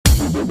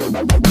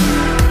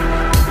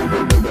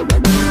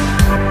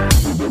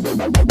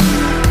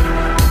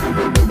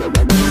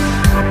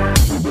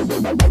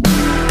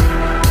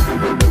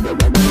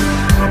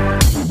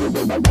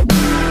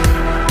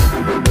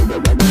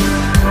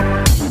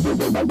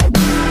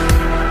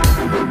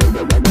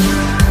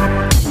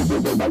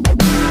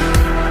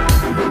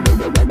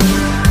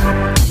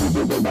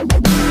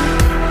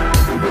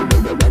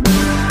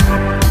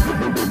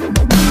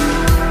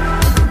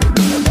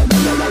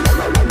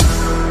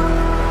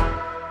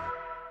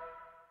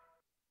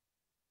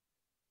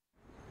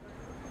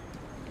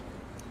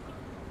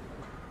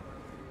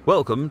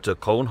Welcome to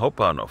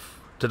Köln-Aachen.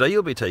 Today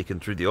you'll be taken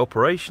through the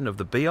operation of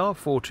the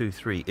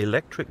BR423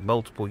 electric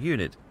multiple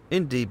unit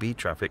in DB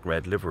Traffic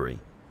Red livery.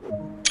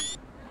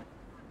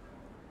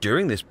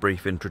 During this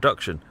brief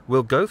introduction,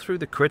 we'll go through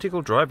the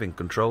critical driving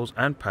controls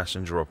and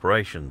passenger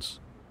operations.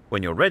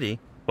 When you're ready,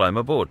 climb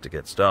aboard to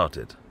get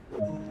started.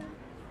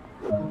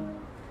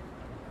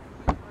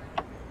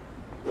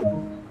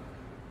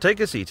 Take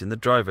a seat in the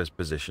driver's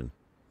position.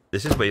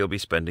 This is where you'll be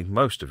spending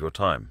most of your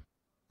time.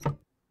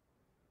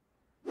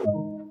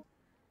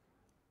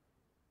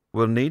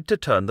 We'll need to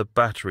turn the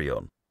battery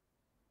on.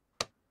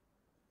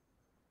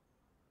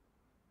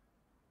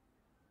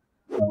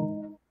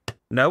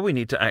 Now we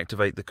need to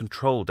activate the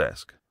control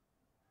desk.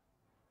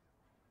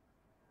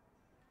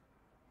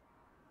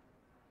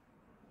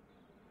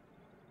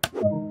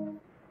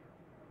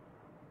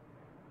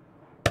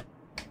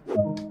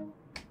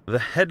 The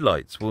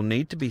headlights will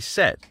need to be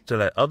set to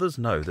let others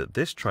know that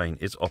this train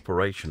is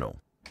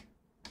operational.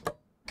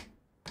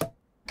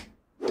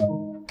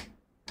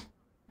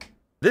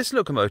 This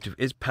locomotive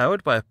is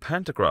powered by a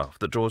pantograph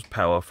that draws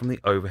power from the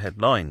overhead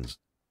lines.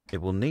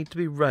 It will need to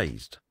be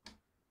raised.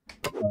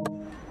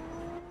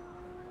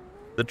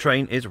 The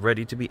train is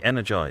ready to be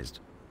energized.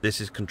 This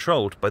is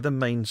controlled by the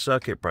main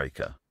circuit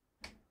breaker.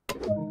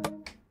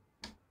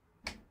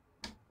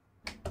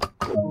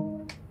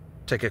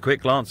 Take a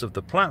quick glance of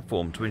the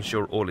platform to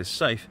ensure all is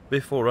safe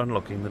before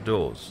unlocking the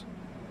doors.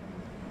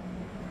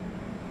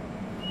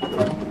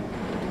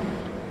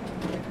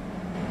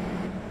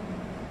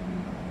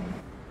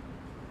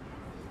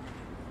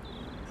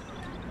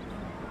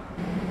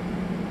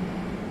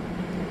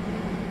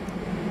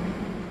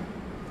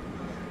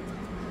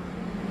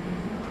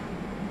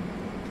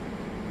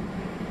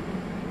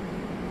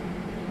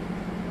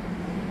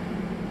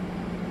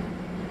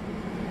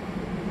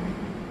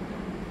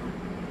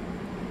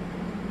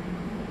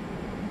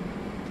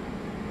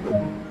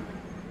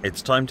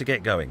 It's time to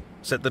get going.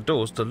 Set the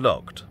doors to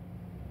locked.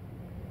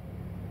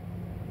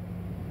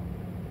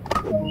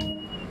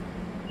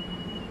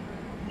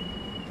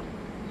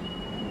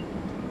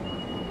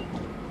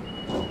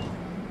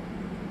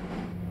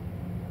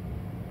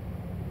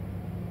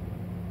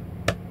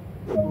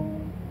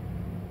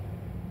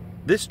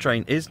 This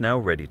train is now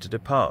ready to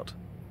depart.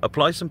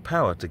 Apply some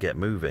power to get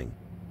moving.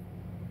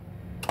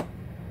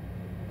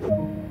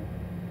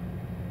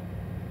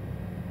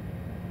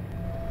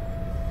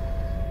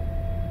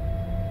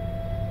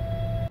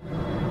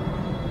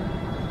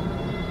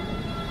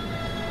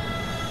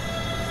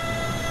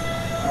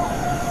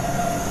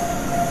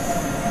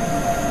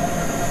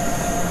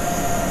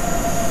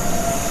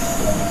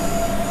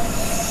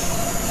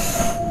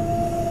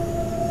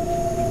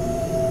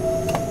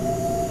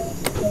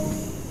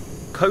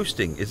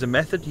 Coasting is a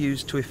method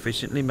used to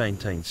efficiently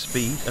maintain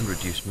speed and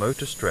reduce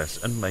motor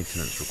stress and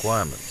maintenance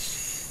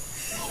requirements.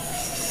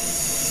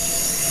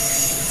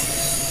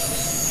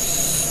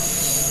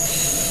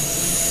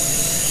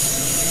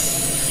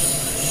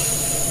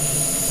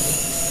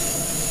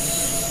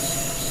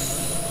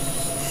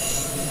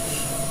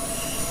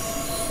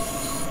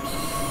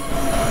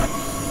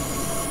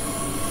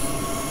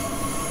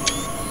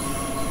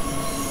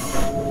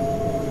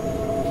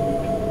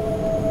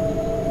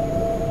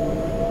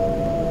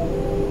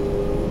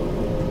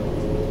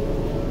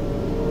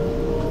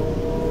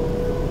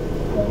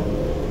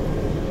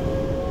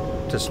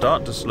 To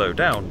start to slow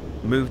down,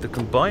 move the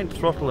combined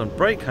throttle and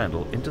brake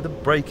handle into the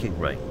braking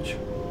range.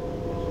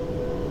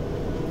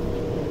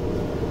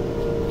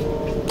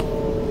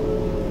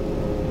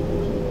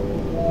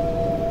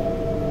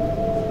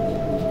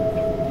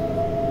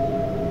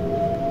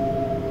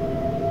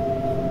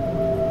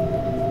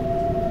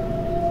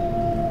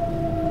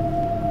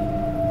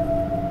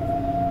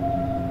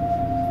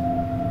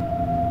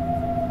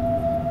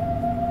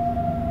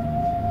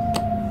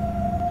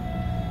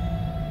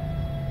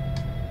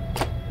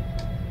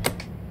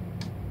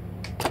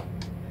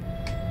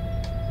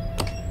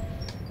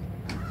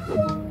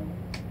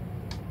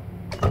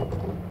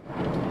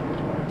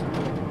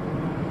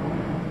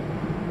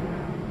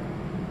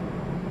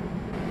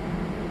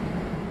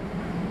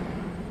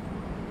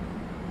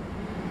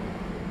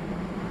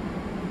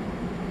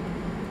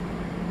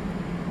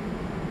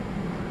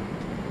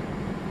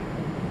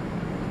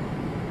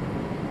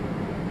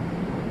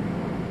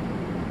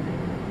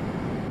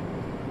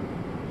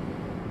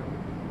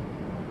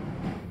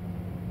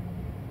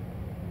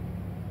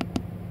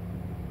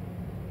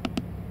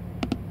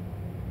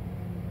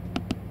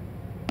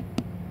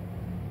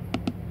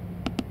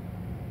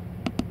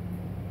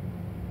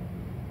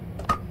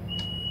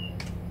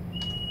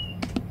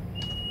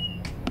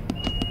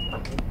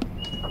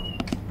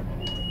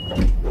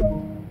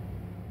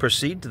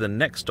 Proceed to the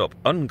next stop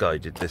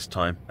unguided this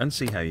time and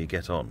see how you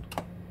get on.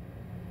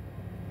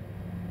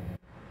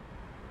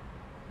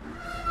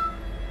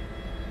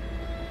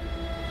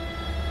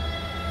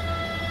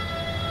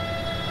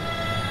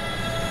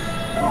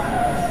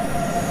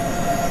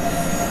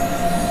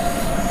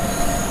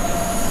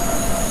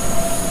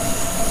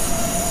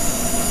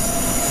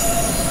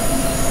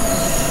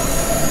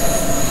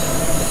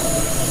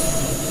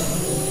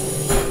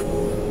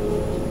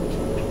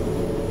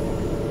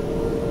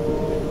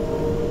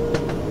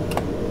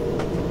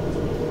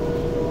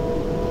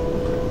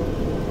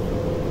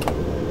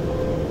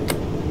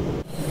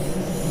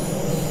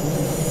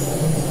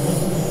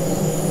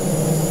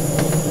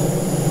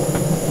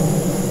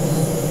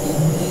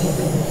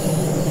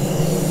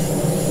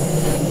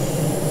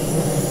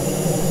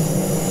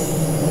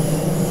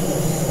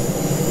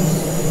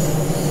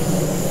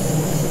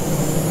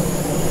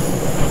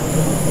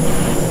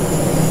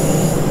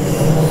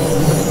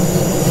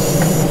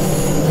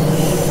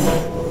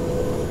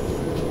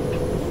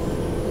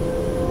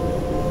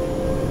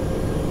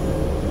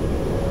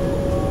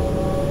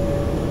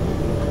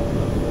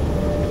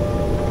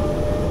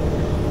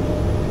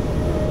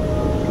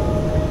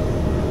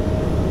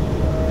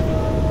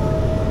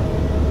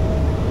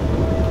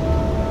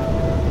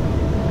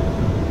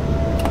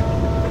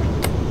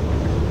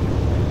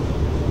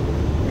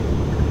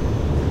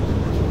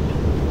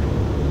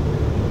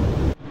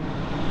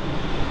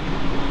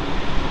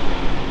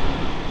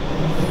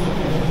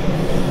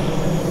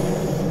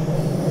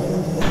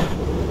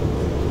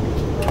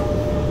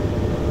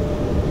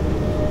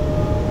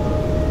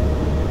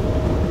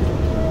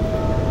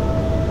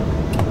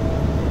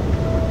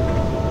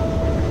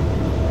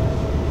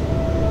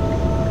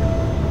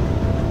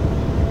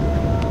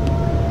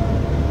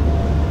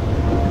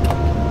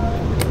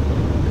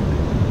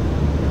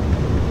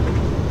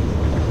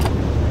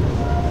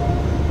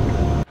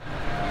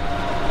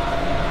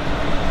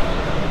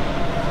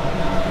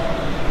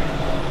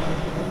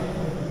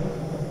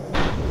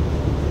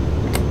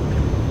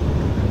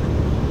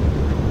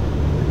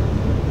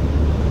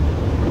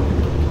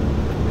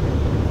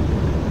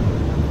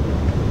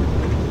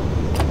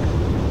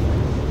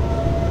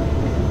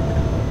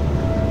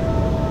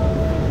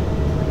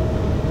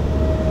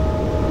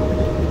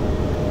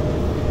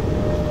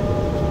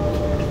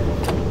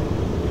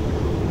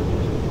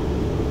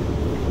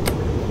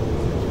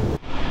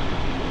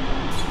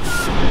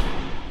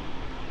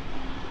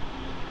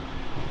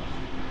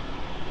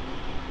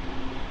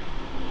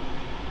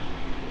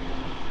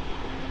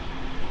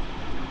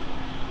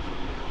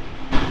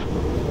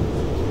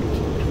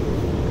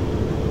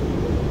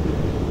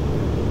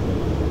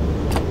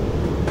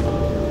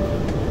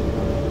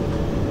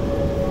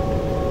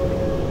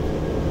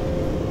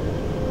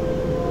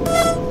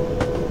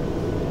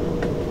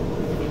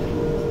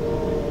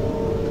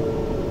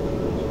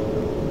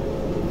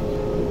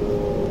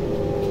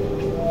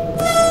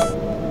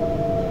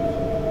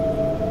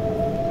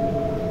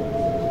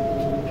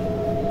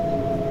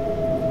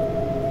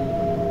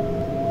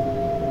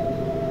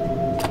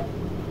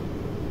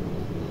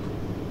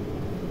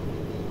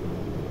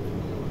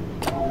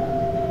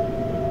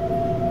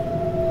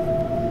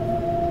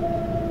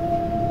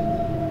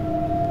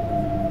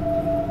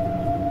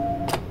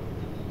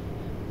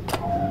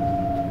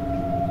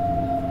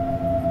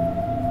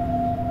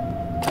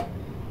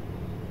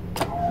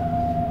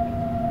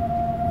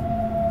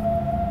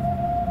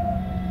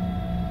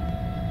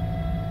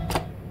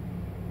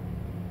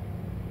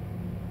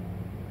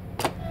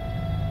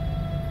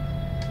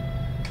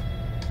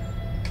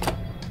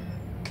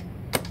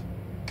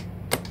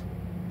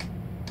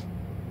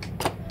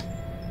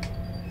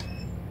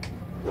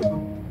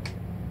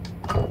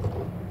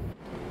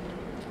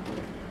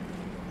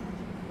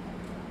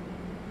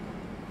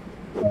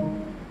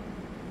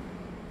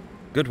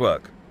 Good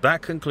work.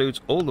 That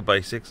concludes all the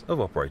basics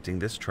of operating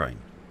this train.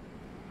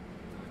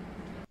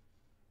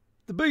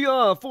 The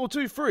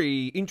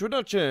BR423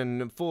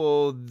 introduction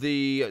for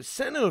the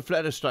Sentinel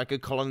Flatter Striker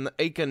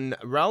Köln-Aachen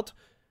route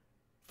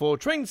for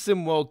Train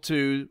Sim World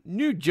 2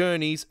 New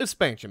Journeys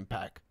expansion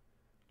pack.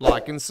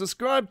 Like and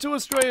subscribe to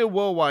Australia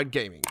Worldwide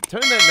Gaming.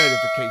 Turn that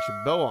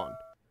notification bell on.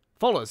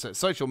 Follow us at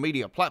social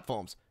media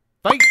platforms,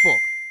 Facebook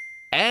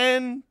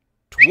and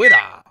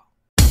Twitter.